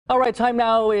All right, time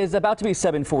now is about to be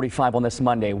 7:45 on this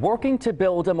Monday. Working to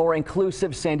build a more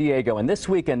inclusive San Diego, and this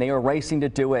weekend they are racing to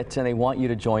do it, and they want you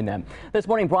to join them. This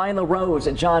morning, Brian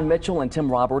LaRose, John Mitchell, and Tim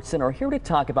Robertson are here to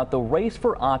talk about the Race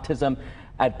for Autism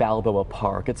at Balboa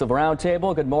Park. It's a round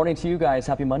table. Good morning to you guys.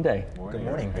 Happy Monday. Good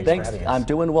morning. Thanks. For having us. I'm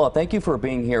doing well. Thank you for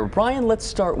being here. Brian, let's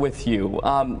start with you.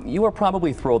 You are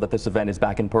probably thrilled that this event is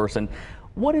back in person.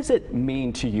 What does it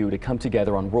mean to you to come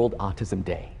together on World Autism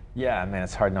Day? Yeah, man,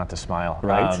 it's hard not to smile.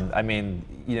 Right. I mean,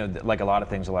 you know, like a lot of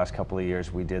things the last couple of years,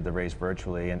 we did the race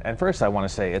virtually. And first, I want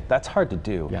to say that's hard to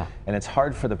do. Yeah. And it's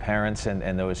hard for the parents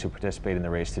and those who participate in the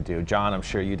race to do. John, I'm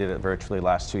sure you did it virtually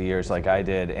last 2 years like I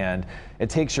did. And it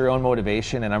takes your own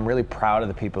motivation. And I'm really proud of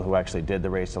the people who actually did the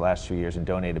race the last 2 years and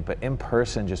donated. But in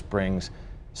person just brings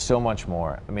so much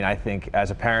more. I mean, I think as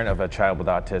a parent of a child with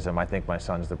autism, I think my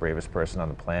son's the bravest person on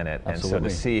the planet. Absolutely. And so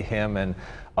to see him and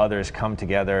others come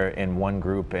together in one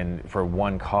group and for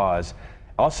one cause.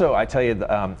 Also, I tell you,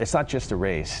 it's not just a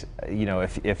race. You know,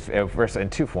 if in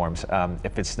two forms.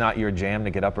 If it's not your jam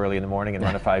to get up early in the morning and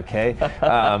run a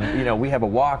 5K, you know, we have a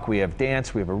walk, we have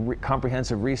dance, we have a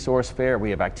comprehensive resource fair,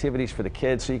 we have activities for the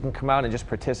kids, so you can come out and just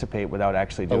participate without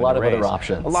actually doing the race. A lot of other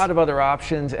options. A lot of other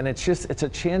options, and it's a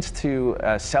chance to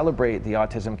celebrate the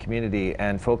autism community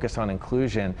and focus on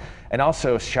inclusion, and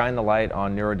also shine the light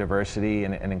on neurodiversity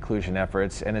and inclusion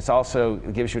efforts. And it also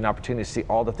gives you an opportunity to see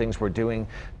all the things we're doing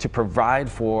to provide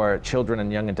for children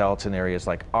and young adults in areas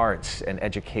like arts and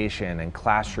education and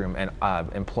classroom and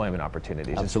employment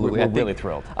opportunities. Absolutely. We're really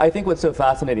thrilled. I think what's so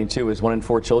fascinating too is 1 in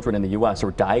 4 children in the U.S.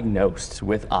 are diagnosed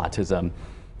with autism.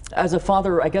 As a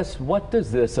father, I guess, what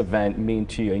does this event mean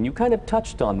to you? And you kind of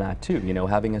touched on that too, you know,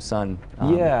 having a son.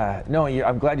 Yeah, no,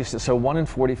 I'm glad you said. So 1 in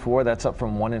 44, that's up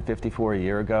from 1 in 54 a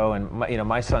year ago. And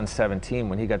my son's 17.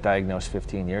 When he got diagnosed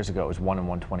 15 years ago, it was 1 in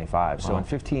 125. So in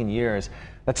 15 years,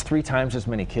 that's 3 times as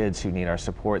many kids who need our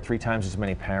support, 3 times as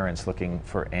many parents looking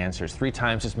for answers, 3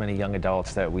 times as many young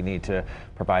adults that we need to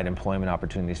provide employment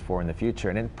opportunities for in the future.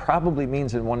 And it probably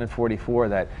means in 1 in 44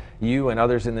 that you and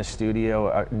others in this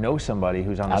studio know somebody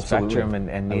who's on the spectrum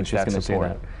and needs that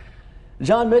support.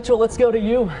 John Mitchell, let's go to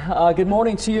you. Good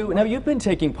morning to you. Now, you've been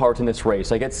taking part in this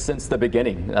race, I guess, since the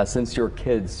beginning, since your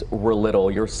kids were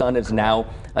little. Your son is now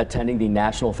attending the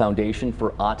National Foundation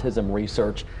for Autism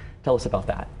Research. Tell us about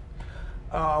that.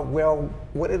 Well,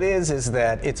 what it is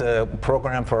that it's a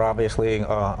program for obviously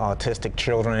autistic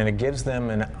children, and it gives them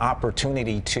an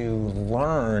opportunity to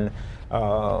learn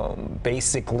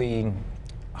basically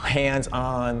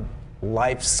hands-on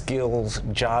life skills,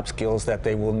 job skills that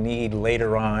they will need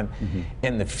later on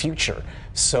in the future.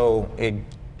 So it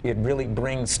really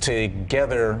brings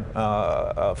together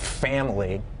a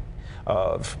family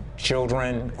of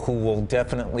children who will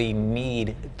definitely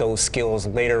need those skills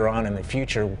later on in the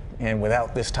future, and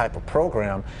without this type of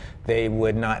program they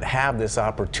would not have this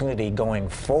opportunity going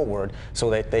forward so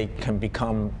that they can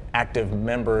become active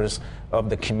members of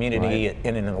the community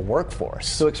and in the workforce.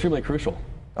 So extremely crucial.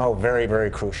 Oh, very,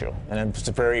 very crucial. And it's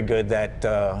very good that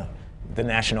the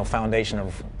National Foundation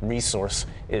of Resource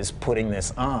is putting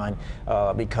this on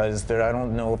because I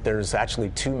don't know if there's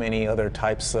actually too many other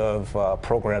types of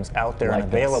programs out there and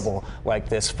available like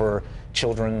this for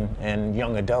children and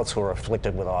young adults who are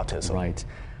afflicted with autism. Right.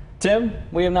 Tim,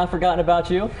 we have not forgotten about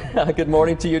you. Good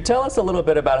morning to you. Tell us a little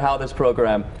bit about how this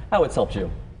program, how it's helped you.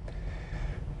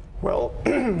 Well,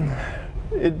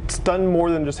 it's done more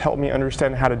than just help me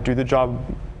understand how to do the job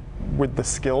with the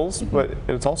skills, but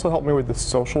it's also helped me with the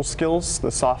social skills,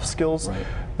 the soft skills. Right.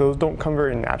 Those don't come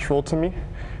very natural to me.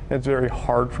 It's very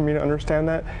hard for me to understand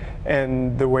that.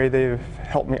 And the way they've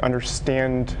helped me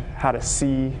understand how to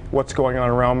see what's going on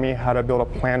around me, how to be able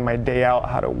to plan my day out,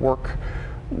 how to work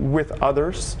with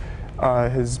others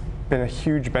has been a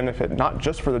huge benefit, not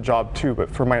just for the job too, but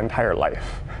for my entire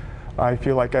life. I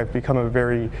feel like I've become a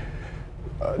very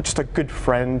just a good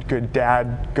friend, good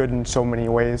dad, good in so many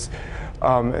ways.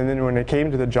 And then when it came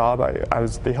to the job,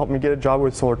 they helped me get a job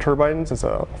with Solar Turbines as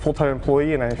a full-time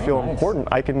employee, and I feel important.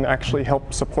 I can actually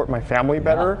help support my family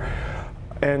better.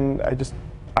 And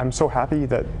I'm so happy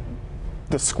that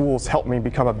the schools helped me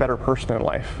become a better person in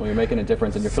life. Well, you're making a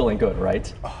difference and you're feeling good,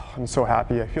 right? Oh, I'm so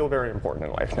happy. I feel very important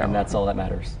in life now. And that's all that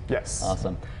matters. Yes.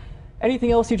 Awesome.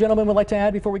 Anything else you gentlemen would like to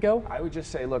add before we go? I would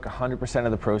just say, look, 100% of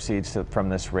the proceeds from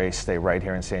this race stay right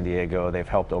here in San Diego. They've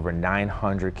helped over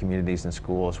 900 communities and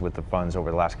schools with the funds over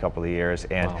the last couple of years.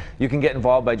 And you can get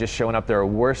involved by just showing up. There are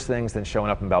worse things than showing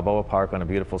up in Balboa Park on a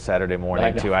beautiful Saturday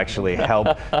morning to actually help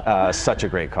such a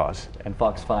great cause. And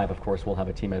Fox 5, of course, will have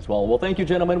a team as well. Well, thank you,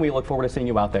 gentlemen. We look forward to seeing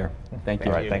you out there. Thank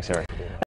you. All right, thanks, Eric.